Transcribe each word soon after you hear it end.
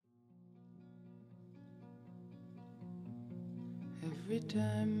Every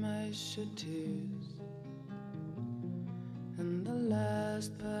time I shed tears, and the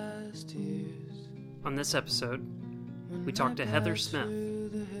last past years. On this episode, we talked to Heather Smith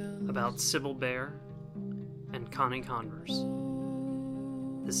about Sibylle Baier and Connie Converse.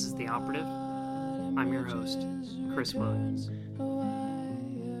 This is The Operative. I'm your host, Chris Williams.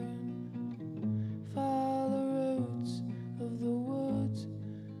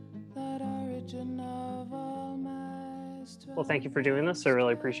 Well, thank you for doing this. I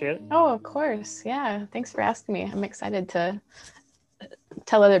really appreciate it. Oh, of course. Yeah. Thanks for asking me. I'm excited to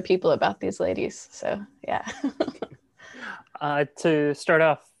tell other people about these ladies. So, yeah. To start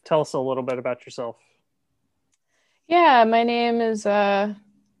off, tell us a little bit about yourself. Yeah, my name is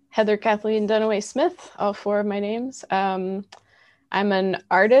Heather Kathleen Dunaway Smith, all four of my names. I'm an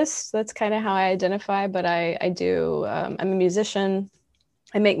artist. That's kind of how I identify, but I'm a musician.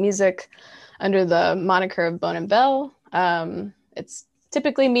 I make music under the moniker of Bone and Bell. It's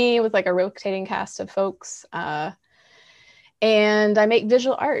typically me with like a rotating cast of folks. And I make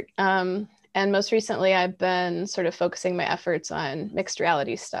visual art. And most recently, I've been sort of focusing my efforts on mixed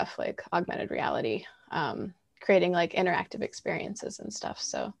reality stuff, like augmented reality, creating like interactive experiences and stuff.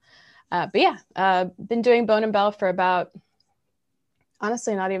 So, been doing Bone and Bell for about,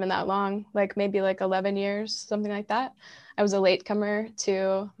 honestly, not even that long, like maybe like 11 years, something like that. I was a latecomer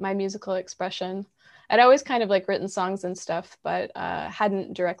to my musical expression. I'd always kind of like written songs and stuff, but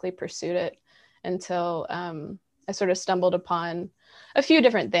hadn't directly pursued it until I sort of stumbled upon a few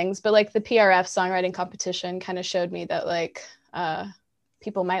different things. But like the PRF songwriting competition kind of showed me that like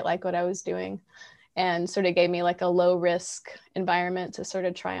people might like what I was doing, and sort of gave me like a low risk environment to sort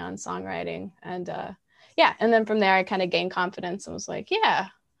of try on songwriting. And and then from there I kind of gained confidence and was like, yeah,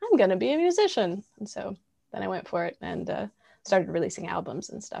 I'm gonna be a musician. And so then I went for it and started releasing albums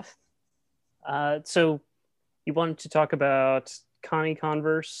and stuff. So you wanted to talk about Connie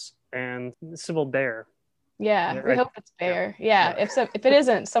Converse and Sibylle Baier. Yeah, right? We hope it's Baier. Yeah. If it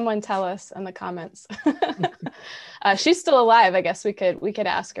isn't, someone tell us in the comments. She's still alive. I guess we could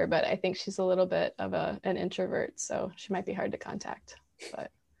ask her, but I think she's a little bit of an introvert, so she might be hard to contact.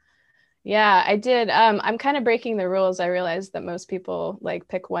 But yeah, I did. I'm kind of breaking the rules. I realized that most people like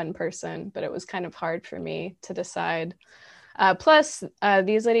pick one person, but it was kind of hard for me to decide. Plus,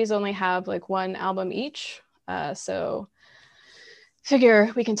 these ladies only have like one album each. So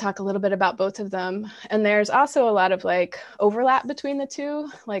figure we can talk a little bit about both of them. And there's also a lot of like overlap between the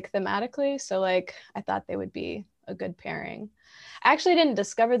two, like thematically. So like I thought they would be a good pairing. I actually didn't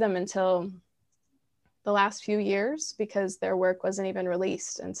discover them until the last few years because their work wasn't even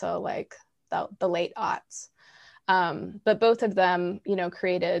released until like the late aughts. But both of them,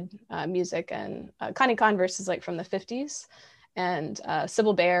 created music, and Connie Converse is like from the 50s, and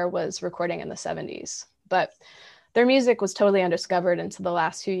Sibylle Baier was recording in the 70s. But their music was totally undiscovered until the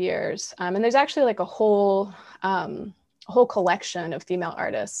last few years. And there's actually like a whole collection of female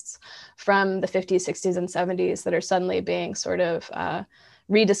artists from the 50s, 60s, and 70s that are suddenly being sort of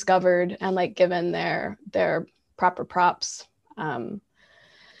rediscovered and like given their proper props.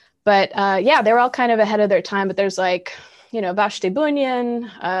 But they were all kind of ahead of their time. But there's like, Vashti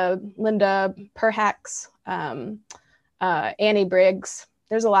Bunyan, Linda Perhacs, Annie Briggs.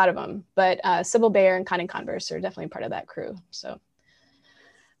 There's a lot of them. But Sibylle Baier and Connie Converse are definitely part of that crew. So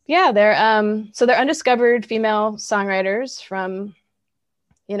yeah, they're undiscovered female songwriters from,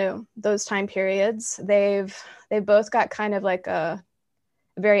 those time periods. They've both got kind of like a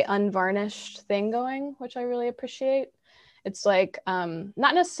very unvarnished thing going, which I really appreciate. It's like not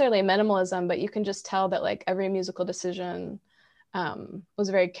necessarily minimalism, but you can just tell that like every musical decision was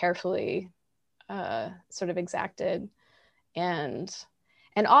very carefully sort of exacted. And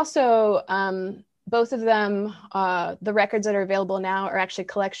also both of them, the records that are available now are actually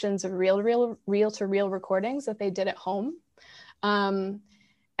collections of reel-to-reel recordings that they did at home. And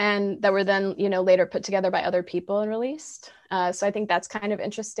that were then, later put together by other people and released. So I think that's kind of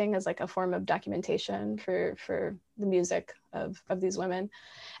interesting as like a form of documentation for the music of these women.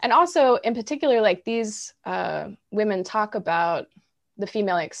 And also in particular, like these women talk about the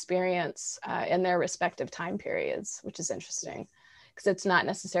female experience in their respective time periods, which is interesting because it's not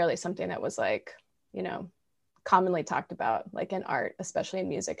necessarily something that was like, commonly talked about like in art, especially in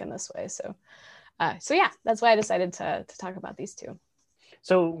music in this way. So yeah, that's why I decided to talk about these two.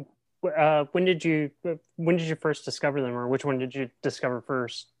 So when did you first discover them, or which one did you discover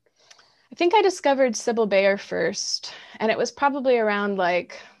first? I think I discovered Sibylle Baier first, and it was probably around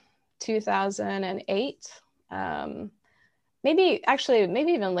like 2008. Maybe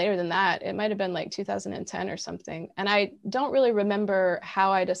even later than that. It might have been like 2010 or something. And I don't really remember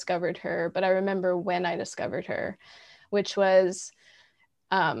how I discovered her, but I remember when I discovered her, which was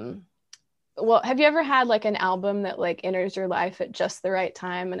well, have you ever had like an album that like enters your life at just the right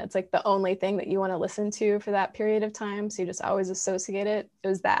time, and it's like the only thing that you want to listen to for that period of time, so you just always associate it? It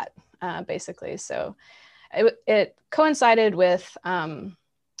was that, basically. So it coincided with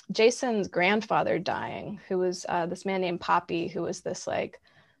Jason's grandfather dying, who was this man named Poppy, who was this like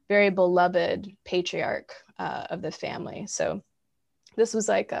very beloved patriarch of the family. So this was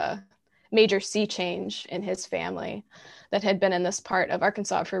like a major sea change in his family that had been in this part of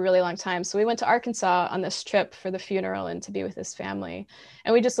Arkansas for a really long time. So we went to Arkansas on this trip for the funeral and to be with his family.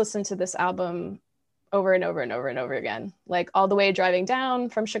 And we just listened to this album over and over and over and over again, like all the way driving down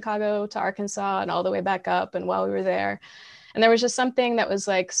from Chicago to Arkansas and all the way back up and while we were there. And there was just something that was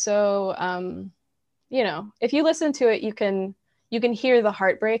like, so, if you listen to it, you can hear the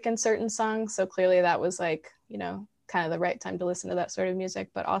heartbreak in certain songs. So clearly that was like, kind of the right time to listen to that sort of music.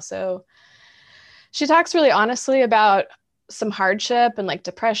 But also she talks really honestly about some hardship and like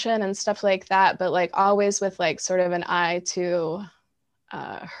depression and stuff like that, but like always with like sort of an eye to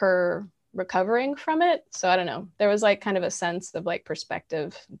her recovering from it. So I don't know, there was like kind of a sense of like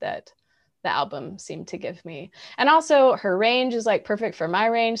perspective that the album seemed to give me. And also her range is like perfect for my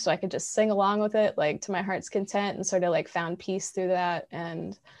range, so I could just sing along with it like to my heart's content and sort of like found peace through that.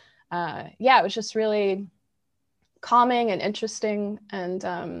 And it was just really calming and interesting.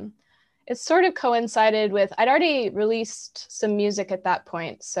 And it sort of coincided with, I'd already released some music at that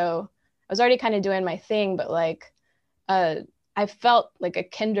point, so I was already kind of doing my thing, but like I felt like a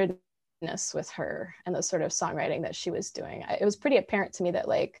kindredness with her and the sort of songwriting that she was doing. It was pretty apparent to me that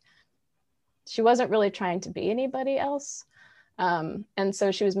like she wasn't really trying to be anybody else. And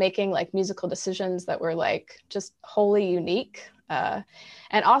so she was making like musical decisions that were like just wholly unique.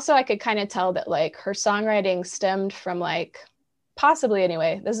 And also I could kind of tell that like her songwriting stemmed from like, possibly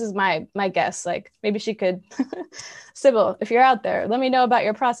anyway, this is my guess, like maybe she could, Sibylle, if you're out there, let me know about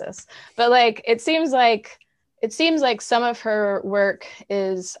your process. But like, it seems like some of her work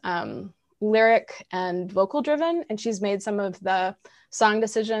is lyric and vocal driven, and she's made some of the song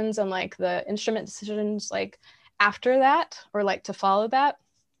decisions and like the instrument decisions like after that, or like to follow that.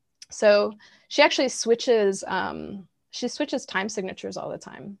 So she actually switches time signatures all the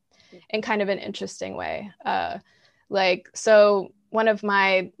time in kind of an interesting way. So one of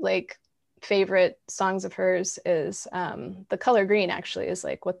my like favorite songs of hers is The Color Green, actually, is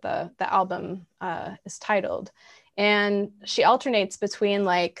like what the album is titled. And she alternates between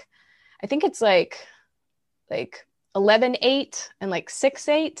like, I think it's like 11/8 and like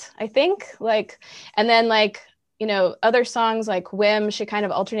 6/8, I think, like, and then like, other songs like Whim, she kind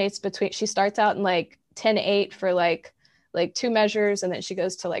of alternates between, she starts out in like 10/8 for like two measures, and then she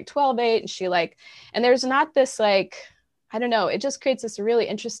goes to like 12/8, and she like, and there's not this like, I don't know, it just creates this really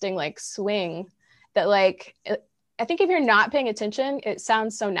interesting like swing that like, I think if you're not paying attention, it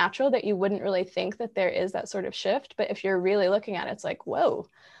sounds so natural that you wouldn't really think that there is that sort of shift. But if you're really looking at it, it's like, whoa,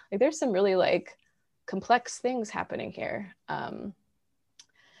 like there's some really like complex things happening here.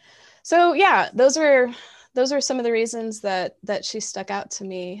 So yeah, those are some of the reasons that she stuck out to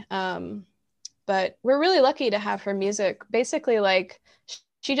me. But we're really lucky to have her music. Basically, like,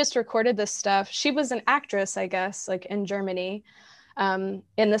 she just recorded this stuff. She was an actress, I guess, like in Germany in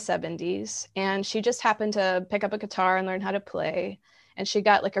the 70s. And she just happened to pick up a guitar and learn how to play. And she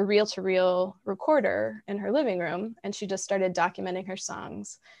got like a reel-to-reel recorder in her living room. And she just started documenting her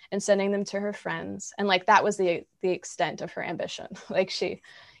songs and sending them to her friends. And like, that was the extent of her ambition. Like she,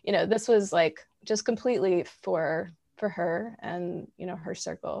 this was like just completely for her and, her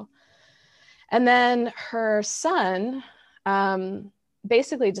circle. And then her son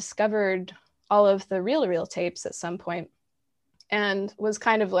basically discovered all of the reel-to-reel tapes at some point and was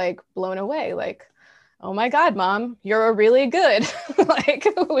kind of like blown away, like, oh my God, Mom, you're really good. Like,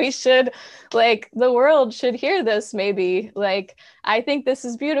 we should, like, the world should hear this maybe. Like, I think this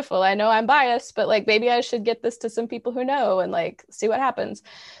is beautiful. I know I'm biased, but like, maybe I should get this to some people who know and like, see what happens.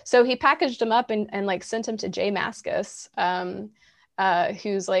 So he packaged them up and like sent them to Jay Mascis,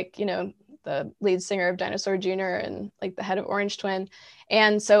 who's like, the lead singer of Dinosaur Jr. and like the head of Orange Twin.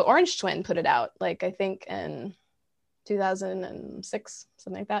 And so Orange Twin put it out, like, I think in 2006,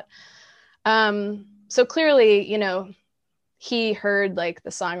 something like that. So clearly, he heard like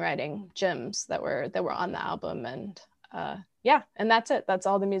the songwriting gems that were on the album. And and that's it. That's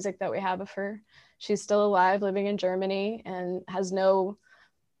all the music that we have of her. She's still alive, living in Germany, and has no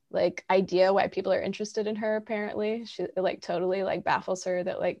like idea why people are interested in her. Apparently she like totally like baffles her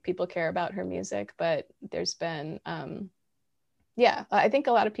that like people care about her music. But there's been I think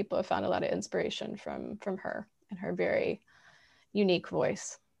a lot of people have found a lot of inspiration from her and her very unique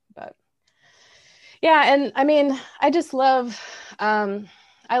voice. But yeah, and I mean, I just love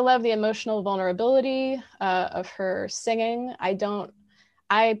I love the emotional vulnerability of her singing.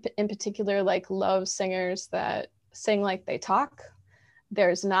 I in particular like love singers that sing like they talk.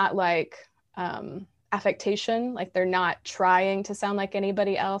 There's not like affectation, like they're not trying to sound like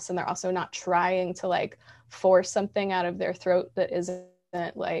anybody else, and they're also not trying to like force something out of their throat that isn't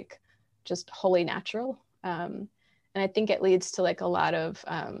like just wholly natural. And I think it leads to like a lot of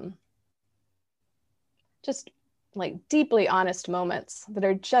just like deeply honest moments that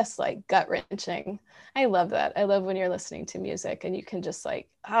are just like gut wrenching. I love that. I love when you're listening to music and you can just like,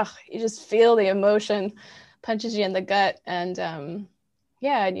 you just feel the emotion punches you in the gut. And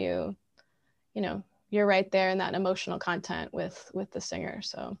and you know, you're right there in that emotional content with the singer.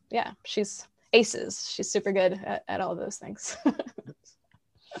 So yeah, she's aces. She's super good at all those things.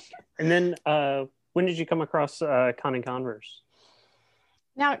 And then when did you come across Connie Converse?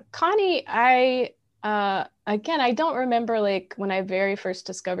 Now, Connie, again, I don't remember like when I very first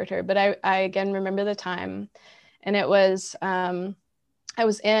discovered her, but I again remember the time, and it was I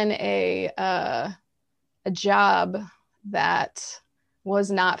was in a job that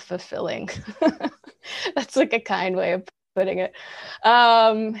was not fulfilling. That's like a kind way of putting it.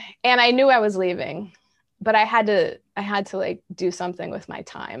 And I knew I was leaving, but I had to like do something with my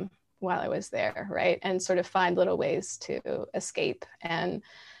time while I was there, right? And sort of find little ways to escape. And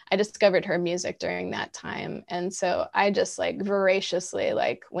I discovered her music during that time. And so I just like voraciously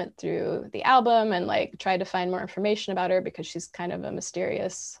like went through the album and like tried to find more information about her because she's kind of a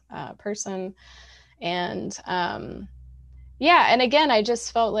mysterious person. And and again, I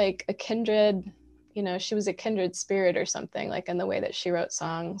just felt like a kindred, you know, she was a kindred spirit or something, like in the way that she wrote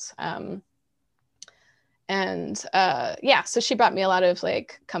songs. So she brought me a lot of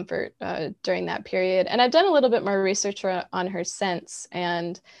like comfort during that period. And I've done a little bit more research on her since.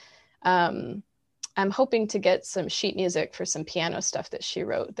 And I'm hoping to get some sheet music for some piano stuff that she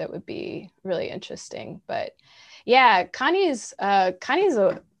wrote that would be really interesting. But yeah, Connie's a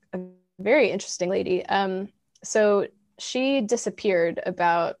very interesting lady. So she disappeared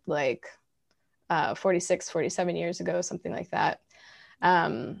about like 47 years ago, something like that.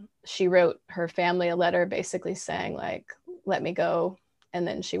 She wrote her family a letter basically saying like, let me go. And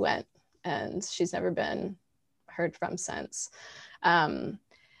then she went, and she's never been heard from since.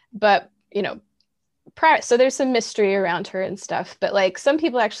 But, you know, so there's some mystery around her and stuff, but like some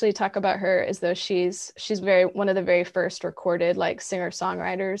people actually talk about her as though she's one of the very first recorded like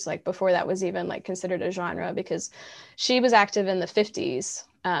singer-songwriters, like before that was even like considered a genre, because she was active in the 50s,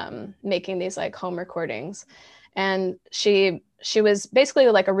 making these like home recordings. And she was basically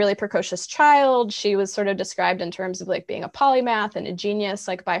like a really precocious child. She was sort of described in terms of like being a polymath and a genius,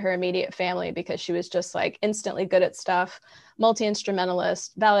 like by her immediate family, because she was just like instantly good at stuff,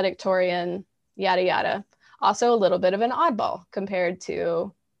 multi-instrumentalist, valedictorian, yada, yada. Also a little bit of an oddball compared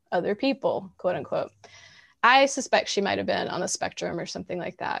to other people, quote unquote. I suspect she might've been on the spectrum or something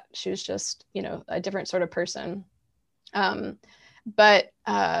like that. She was just, you know, a different sort of person. She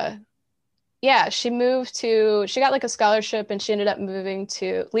got like a scholarship, and she ended up leaving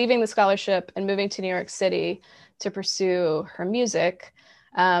the scholarship and moving to New York City to pursue her music.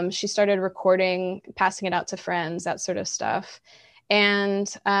 She started recording, passing it out to friends, that sort of stuff. And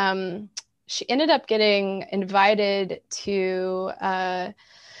she ended up getting invited to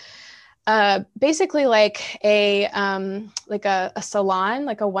basically like a salon,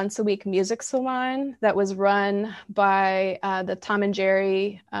 like a once a week music salon that was run by the Tom and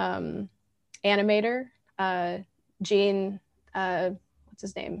Jerry animator, Gene, what's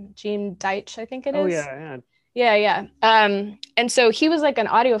his name? Gene Deitch, I think it is. Oh yeah. Yeah. And so he was like an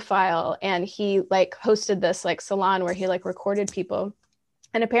audiophile, and he like hosted this like salon where he like recorded people.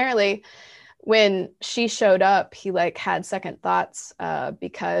 And apparently when she showed up, he like had second thoughts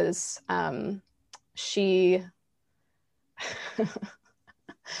because she, all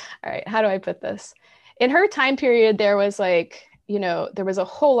right, how do I put this? In her time period, there was like, you know, there was a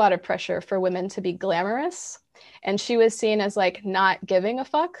whole lot of pressure for women to be glamorous, and she was seen as like not giving a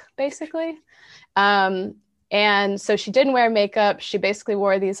fuck, basically. And so she didn't wear makeup. She basically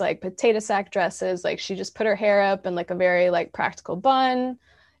wore these like potato sack dresses. Like she just put her hair up in like a very like practical bun.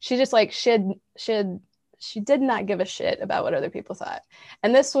 She just like, she did not give a shit about what other people thought.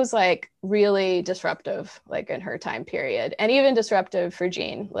 And this was like really disruptive, like in her time period, and even disruptive for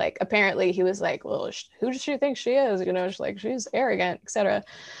Gene. Like apparently he was like, well, who does she think she is? You know, she's arrogant, etc.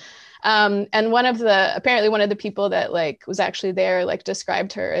 And apparently one of the people that like was actually there, like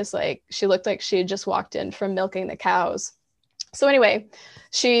described her as like, she looked like she had just walked in from milking the cows. So anyway,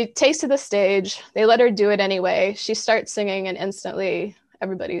 she takes to the stage. They let her do it anyway. She starts singing, and instantly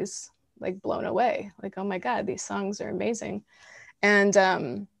everybody's like blown away. Like, oh my God, these songs are amazing.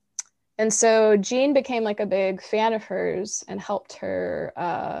 And so Jean became like a big fan of hers and helped her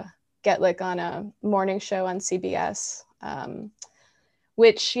get like on a morning show on CBS,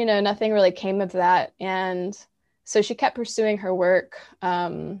 which, you know, nothing really came of that. And so she kept pursuing her work,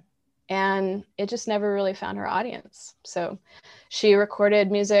 and it just never really found her audience. So she recorded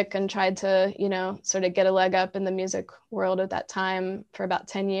music and tried to, you know, sort of get a leg up in the music world at that time for about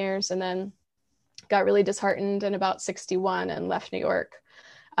 10 years, and then got really disheartened in about 61 and left New York.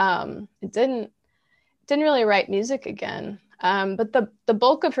 It didn't really write music again. But the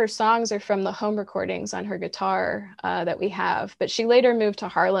bulk of her songs are from the home recordings on her guitar that we have. But she later moved to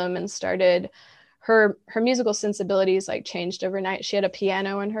Harlem and started her musical sensibilities like changed overnight. She had a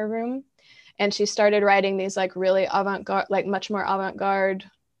piano in her room, and she started writing these like really avant-garde, like much more avant-garde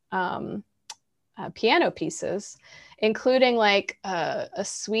piano pieces, including like a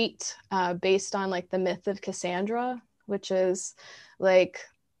suite based on like the myth of Cassandra, which is like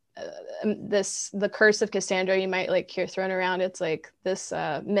the curse of Cassandra you might like hear thrown around. It's like this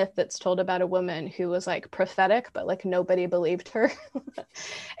myth that's told about a woman who was like prophetic, but like nobody believed her.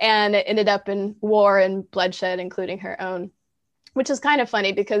 And it ended up in war and bloodshed, including her own, which is kind of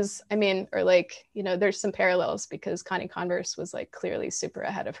funny because, I mean, or like, you know, there's some parallels because Connie Converse was like clearly super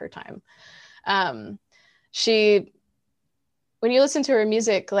ahead of her time. When you listen to her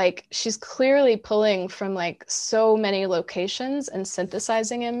music, like she's clearly pulling from like so many locations and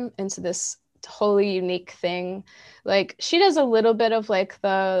synthesizing them into this totally unique thing. Like she does a little bit of like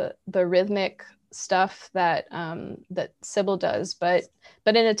the rhythmic stuff that Sibylle does, but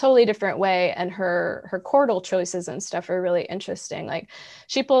in a totally different way. And her chordal choices and stuff are really interesting. Like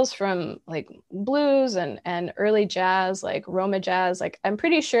she pulls from like blues and early jazz, like Roma jazz. Like I'm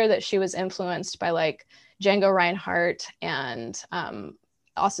pretty sure that she was influenced by like Django Reinhardt and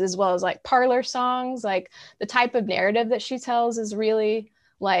also as well as like parlor songs. Like the type of narrative that she tells is really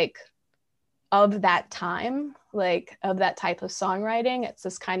like of that time, like of that type of songwriting. It's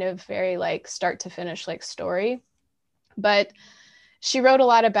this kind of very like start to finish like story. But she wrote a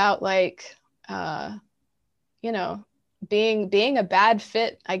lot about like you know, being a bad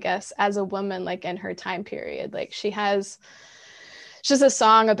fit, I guess, as a woman, like in her time period. Like she has a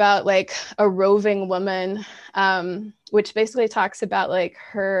song about like a roving woman, which basically talks about like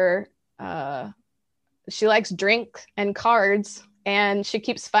her, she likes drink and cards, and she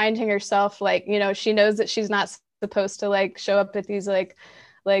keeps finding herself like, you know, she knows that she's not supposed to like show up at these like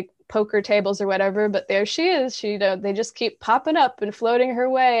poker tables or whatever, but there she is. She, you know, they just keep popping up and floating her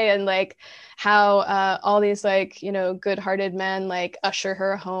way, and like how all these like, you know, good-hearted men like usher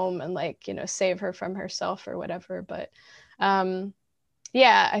her home and like, you know, save her from herself or whatever. But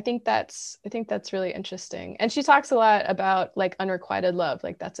yeah, I think that's really interesting. And she talks a lot about like unrequited love.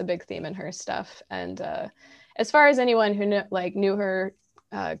 Like that's a big theme in her stuff. And as far as anyone who knew her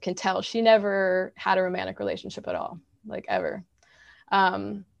can tell, she never had a romantic relationship at all, like ever.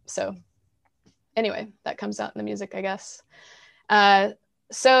 So anyway, that comes out in the music, I guess.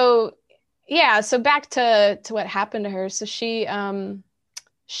 So yeah, so back to what happened to her. So she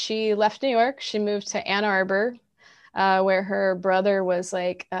left New York. She moved to Ann Arbor, where her brother was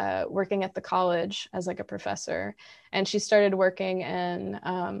like working at the college as like a professor, and she started working in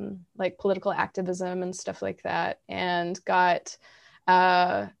like political activism and stuff like that, and got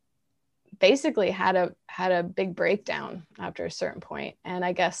basically had a big breakdown after a certain point, and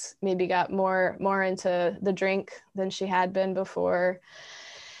I guess maybe got more into the drink than she had been before.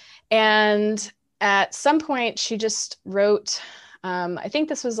 And at some point she just wrote, I think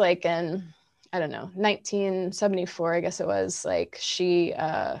this was like in, I don't know, 1974, I guess it was, like she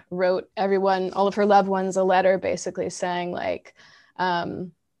wrote all of her loved ones a letter basically saying like,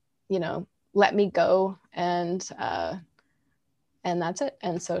 you know, let me go, and that's it.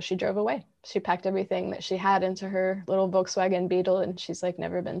 And so she drove away. She packed everything that she had into her little Volkswagen Beetle, and she's like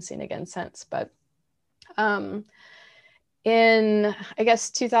never been seen again since. But in, I guess,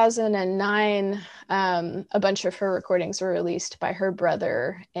 2009, a bunch of her recordings were released by her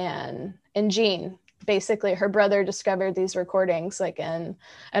brother and Jean. Basically, her brother discovered these recordings like in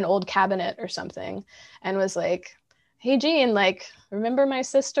an old cabinet or something, and was like, hey, Jean, like, remember my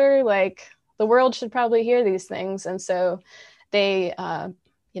sister? Like, the world should probably hear these things. And so they,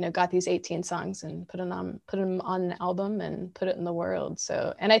 you know, got these 18 songs and put them on an album and put it in the world.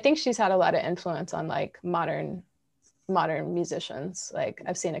 So, and I think she's had a lot of influence on like modern musicians. Like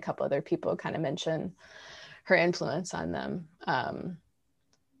I've seen a couple other people kind of mention her influence on them.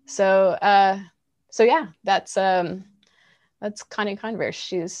 So yeah, that's Connie Converse.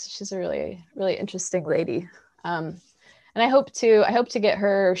 She's a really, really interesting lady. And I hope to get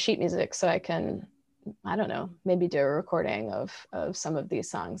her sheet music so I can I don't know, maybe do a recording of some of these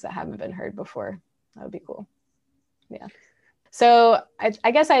songs that haven't been heard before. That would be cool. Yeah. So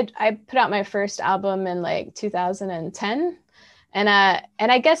I guess I put out my first album in like 2010, and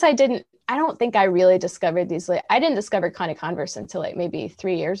I guess I don't think I really discovered these. I didn't discover Connie Converse until like maybe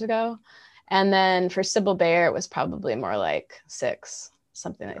 3 years ago, and then for Sibylle Baier it was probably more like 6,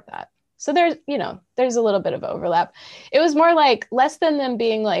 something like that. So there's a little bit of overlap. It was more like less than them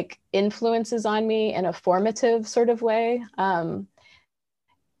being like influences on me in a formative sort of way.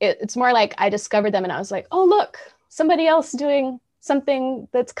 It's more like I discovered them and I was like, oh, look, somebody else doing something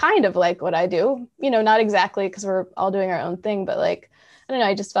that's kind of like what I do, not exactly because we're all doing our own thing, but like, I don't know,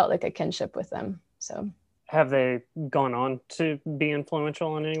 I just felt like a kinship with them. So have they gone on to be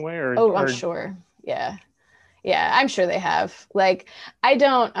influential in any way? I'm sure. Yeah, I'm sure they have. Like, I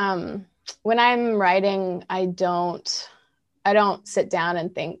don't, when I'm writing, I don't sit down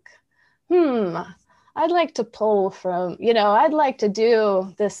and think, I'd like to pull from, I'd like to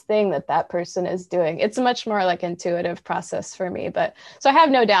do this thing that person is doing. It's a much more like intuitive process for me. But so I have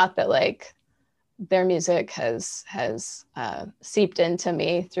no doubt that like their music has seeped into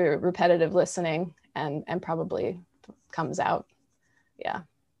me through repetitive listening and probably comes out. Yeah.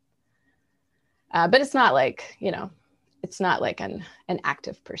 But it's not like, it's not like an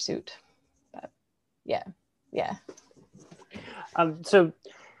active pursuit. But yeah. So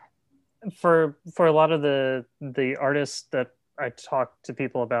for a lot of the artists that I talk to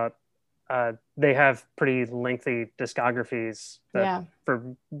people about, they have pretty lengthy discographies. Yeah.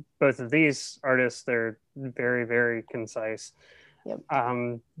 For both of these artists, they're very, very concise. Yep.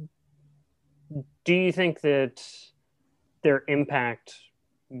 Do you think that their impact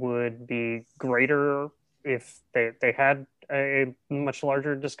would be greater if they had a much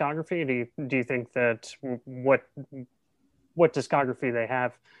larger discography? Do you think that what discography they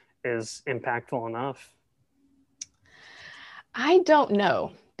have is impactful enough? I don't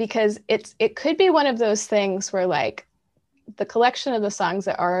know, because it could be one of those things where like the collection of the songs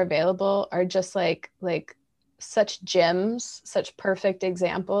that are available are just like such gems, such perfect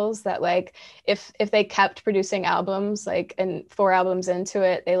examples that like if they kept producing albums, like, and 4 albums into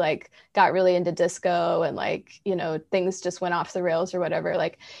it, they like got really into disco and like, things just went off the rails or whatever.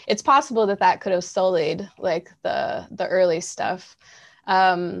 Like it's possible that could have sullied like the early stuff.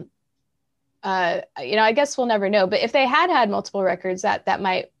 I guess we'll never know, but if they had multiple records, that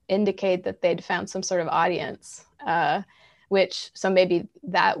might indicate that they'd found some sort of audience, so maybe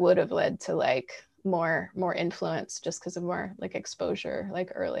that would have led to like more influence just because of more like exposure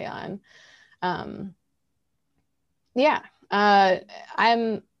like early on. I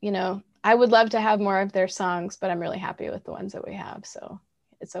would love to have more of their songs, but I'm really happy with the ones that we have, so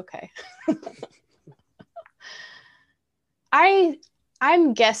it's okay.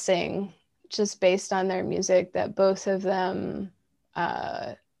 I'm guessing, just based on their music, that both of them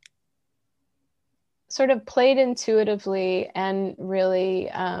sort of played intuitively and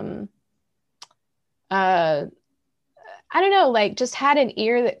really I don't know, like just had an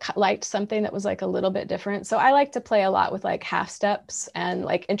ear that liked something that was like a little bit different. So I like to play a lot with like half steps and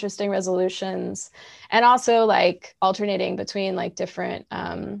like interesting resolutions, and also like alternating between like different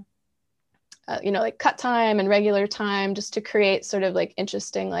like cut time and regular time, just to create sort of like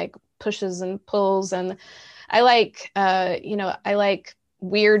interesting like pushes and pulls. And I like I like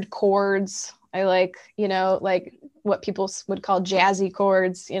weird chords. I like like what people would call jazzy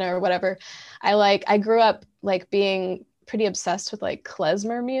chords, or whatever. I grew up like being pretty obsessed with like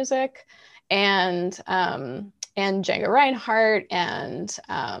klezmer music and Django Reinhardt and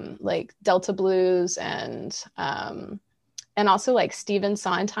like Delta blues and also like Stephen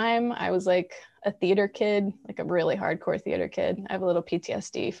Sondheim. I was like a theater kid, like a really hardcore theater kid. I have a little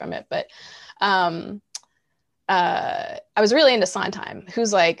PTSD from it, but I was really into Sondheim,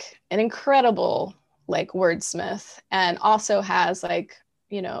 who's like an incredible like wordsmith and also has like,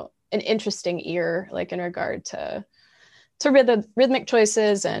 an interesting ear, like in regard to rhythmic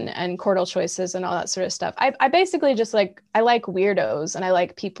choices and chordal choices and all that sort of stuff. I basically just like, I like weirdos and I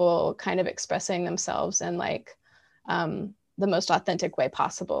like people kind of expressing themselves in like the most authentic way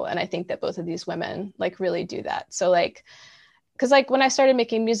possible. And I think that both of these women like really do that. So like, because like when I started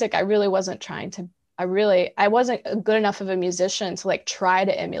making music, I wasn't good enough of a musician to like try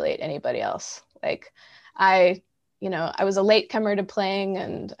to emulate anybody else. Like I was a latecomer to playing,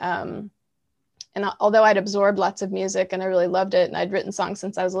 and although I'd absorbed lots of music and I really loved it and I'd written songs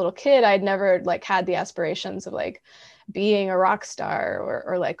since I was a little kid, I'd never like had the aspirations of like being a rock star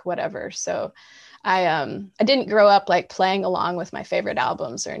or like whatever. So I didn't grow up like playing along with my favorite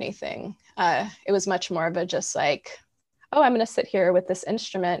albums or anything. It was much more of a just like, oh, I'm going to sit here with this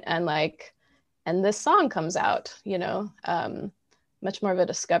instrument and like this song comes out, much more of a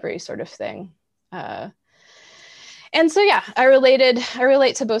discovery sort of thing. And so, yeah, I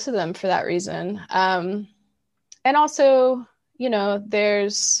relate to both of them for that reason. And also,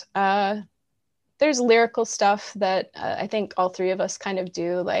 there's lyrical stuff that I think all three of us kind of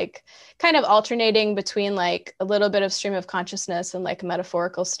do, like kind of alternating between like a little bit of stream of consciousness and like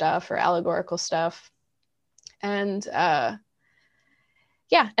metaphorical stuff or allegorical stuff. And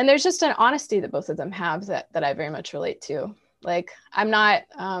and there's just an honesty that both of them have that I very much relate to. Like, I'm not,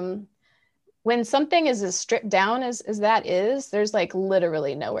 when something is as stripped down as that is, there's like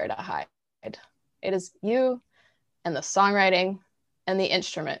literally nowhere to hide. It is you and the songwriting and the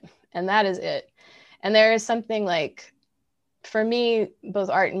instrument, and that is it. And there is something like, for me, both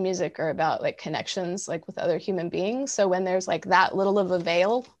art and music are about like connections, like with other human beings. So when there's like that little of a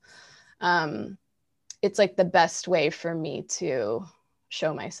veil, it's like the best way for me to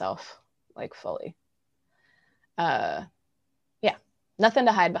show myself like fully. Nothing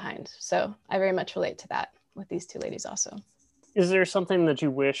to hide behind. So I very much relate to that with these two ladies also. Is there something that you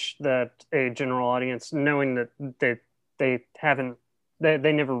wish that a general audience, knowing that they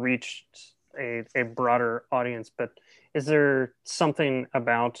never reached a broader audience, but is there something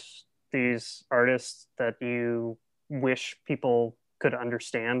about these artists that you wish people could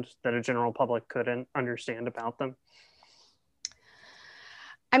understand, that a general public couldn't understand about them?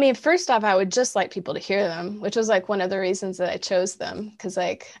 I mean, first off, I would just like people to hear them, which was like one of the reasons that I chose them, because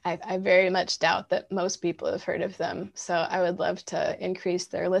like I very much doubt that most people have heard of them. So I would love to increase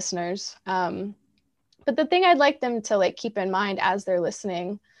their listeners. But the thing I'd like them to like keep in mind as they're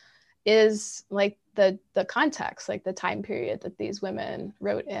listening is like the context, like the time period that these women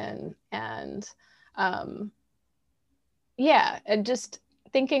wrote in, and and just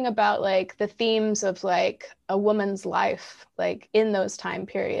thinking about like the themes of like a woman's life, like in those time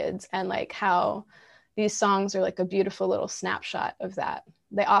periods, and like how these songs are like a beautiful little snapshot of that.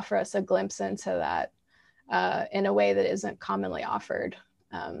 They offer us a glimpse into that in a way that isn't commonly offered.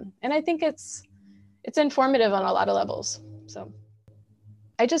 And I think it's informative on a lot of levels. So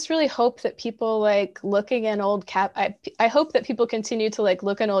I just really hope that people like looking in old I hope that people continue to like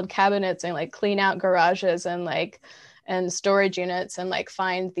look in old cabinets and like clean out garages and storage units and like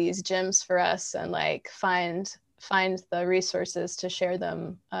find these gems for us, and like find the resources to share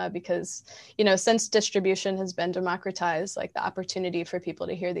them, because since distribution has been democratized, like the opportunity for people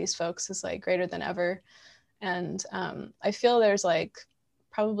to hear these folks is like greater than ever. And I feel there's like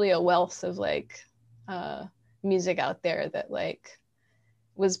probably a wealth of like music out there that like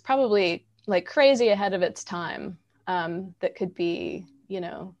was probably like crazy ahead of its time, that could be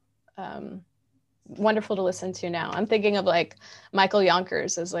wonderful to listen to now. I'm thinking of like Michael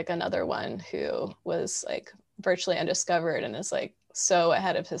Yonkers as like another one who was like virtually undiscovered and is like so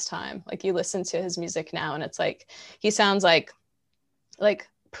ahead of his time. Like you listen to his music now and it's like he sounds like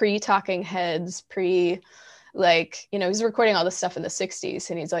pre-Talking Heads, he's recording all this stuff in the 60s,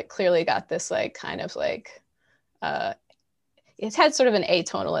 and he's like clearly got this like kind of like it had sort of an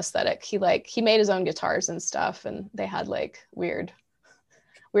atonal aesthetic. He made his own guitars and stuff, and they had like weird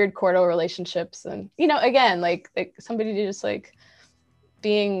chordal relationships, and again like somebody just like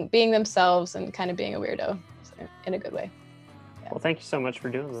being themselves and kind of being a weirdo, so, in a good way. Yeah. Well, thank you so much for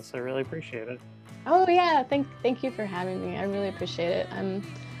doing this. I really appreciate it. Oh yeah, thank you for having me. I really appreciate it. I'm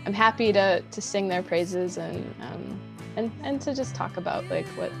happy to sing their praises and to just talk about like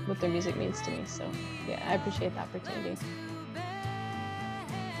what their music means to me. So yeah, I appreciate the opportunity.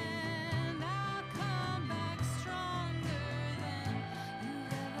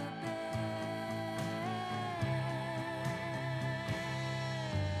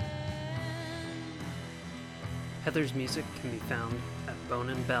 Heather's music can be found at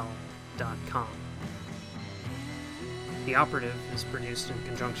boneandbell.com. The Operative is produced in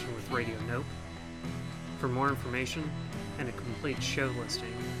conjunction with Radio Nope. For more information and a complete show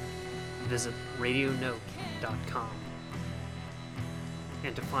listing, visit radionope.com.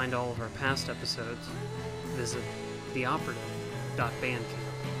 And to find all of our past episodes, visit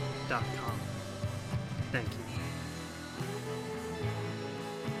theoperative.bandcamp.com. Thank you.